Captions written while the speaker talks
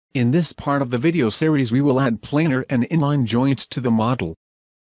In this part of the video series we will add planar and inline joints to the model.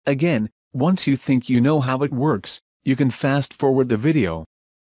 Again, once you think you know how it works, you can fast forward the video.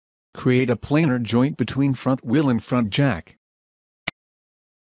 Create a planar joint between front wheel and front jack.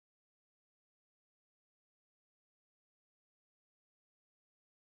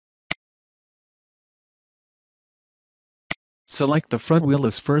 Select the front wheel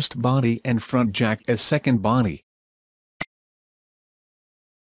as first body and front jack as second body.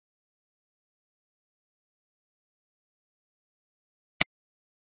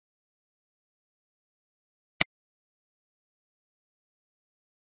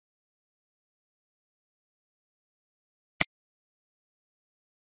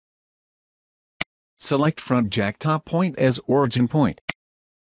 Select front jack top point as origin point.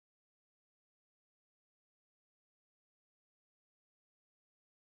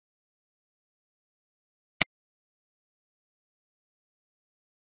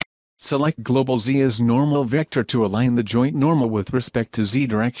 Select global Z as normal vector to align the joint normal with respect to Z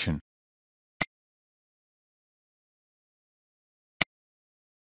direction.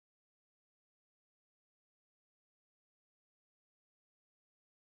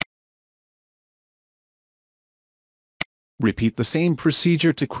 Repeat the same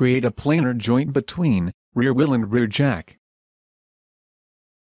procedure to create a planar joint between rear wheel and rear jack.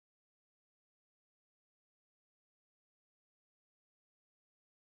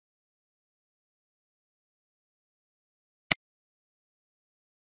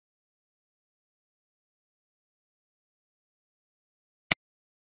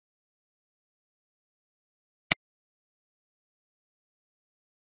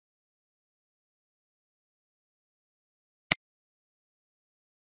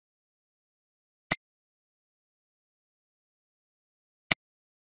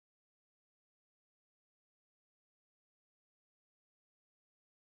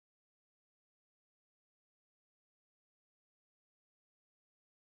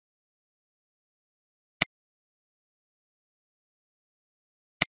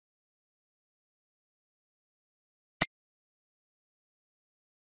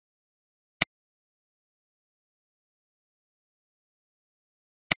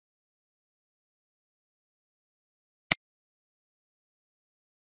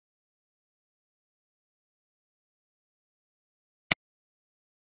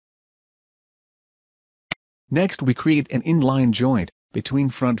 Next we create an inline joint between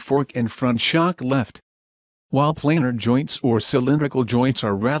front fork and front shock left. While planar joints or cylindrical joints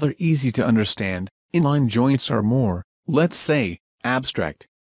are rather easy to understand, inline joints are more, let's say, abstract.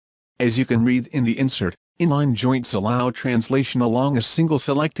 As you can read in the insert, inline joints allow translation along a single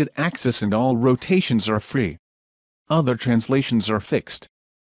selected axis and all rotations are free. Other translations are fixed.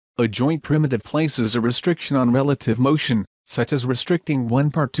 A joint primitive places a restriction on relative motion, such as restricting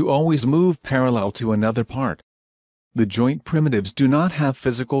one part to always move parallel to another part. The joint primitives do not have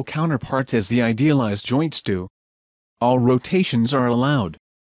physical counterparts as the idealized joints do. All rotations are allowed.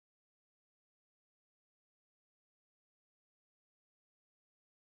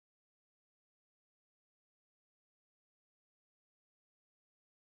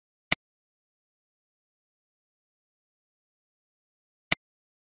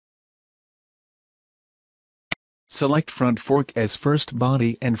 Select front fork as first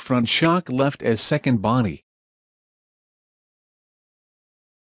body and front shock left as second body.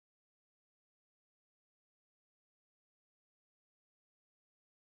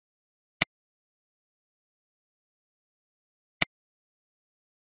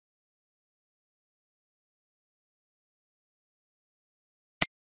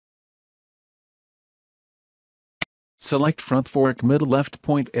 Select front fork middle left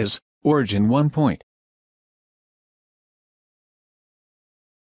point as origin 1 point.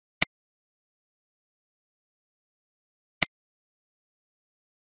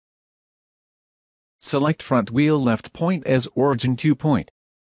 Select front wheel left point as origin 2 point.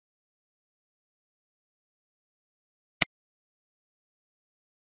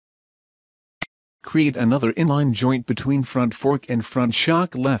 Create another inline joint between front fork and front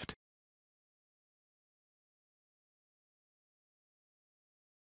shock left.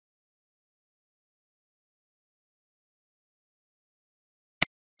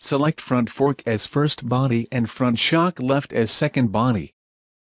 Select front fork as first body and front shock left as second body.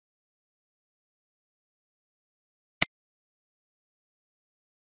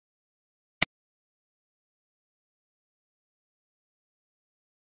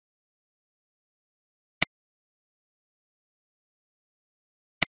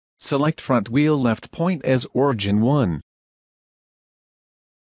 Select front wheel left point as origin 1.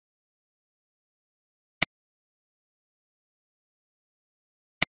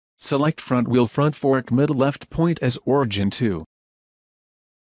 Select front wheel front fork middle left point as origin 2.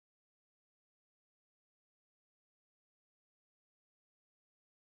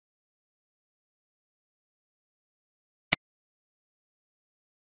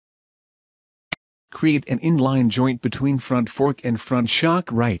 Create an inline joint between front fork and front shock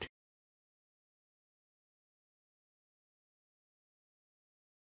right.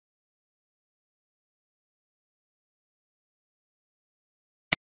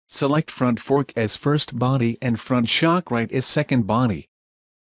 Select front fork as first body and front shock right as second body.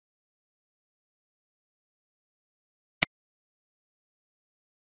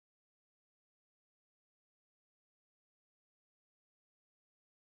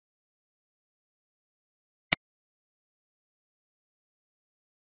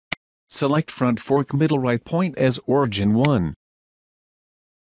 Select front fork middle right point as origin 1.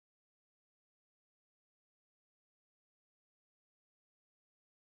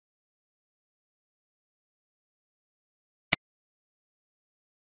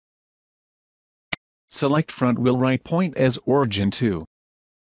 Select front wheel right point as origin 2.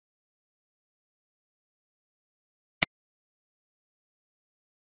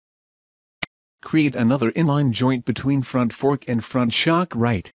 Create another inline joint between front fork and front shock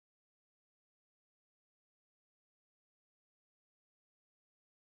right.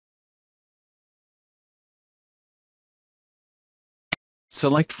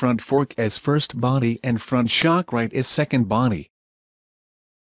 Select front fork as first body and front shock right as second body.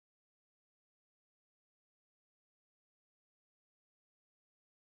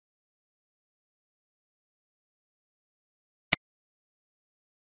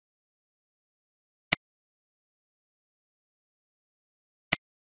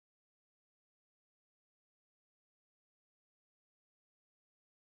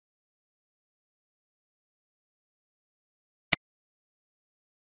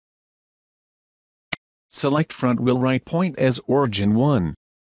 Select front wheel right point as origin 1.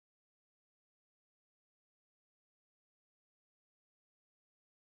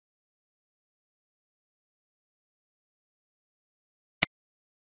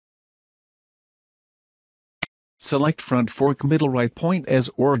 Select front fork middle right point as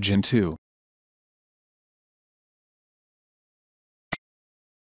origin 2.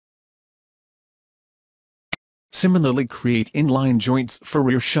 Similarly, create inline joints for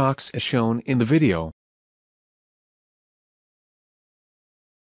rear shocks as shown in the video.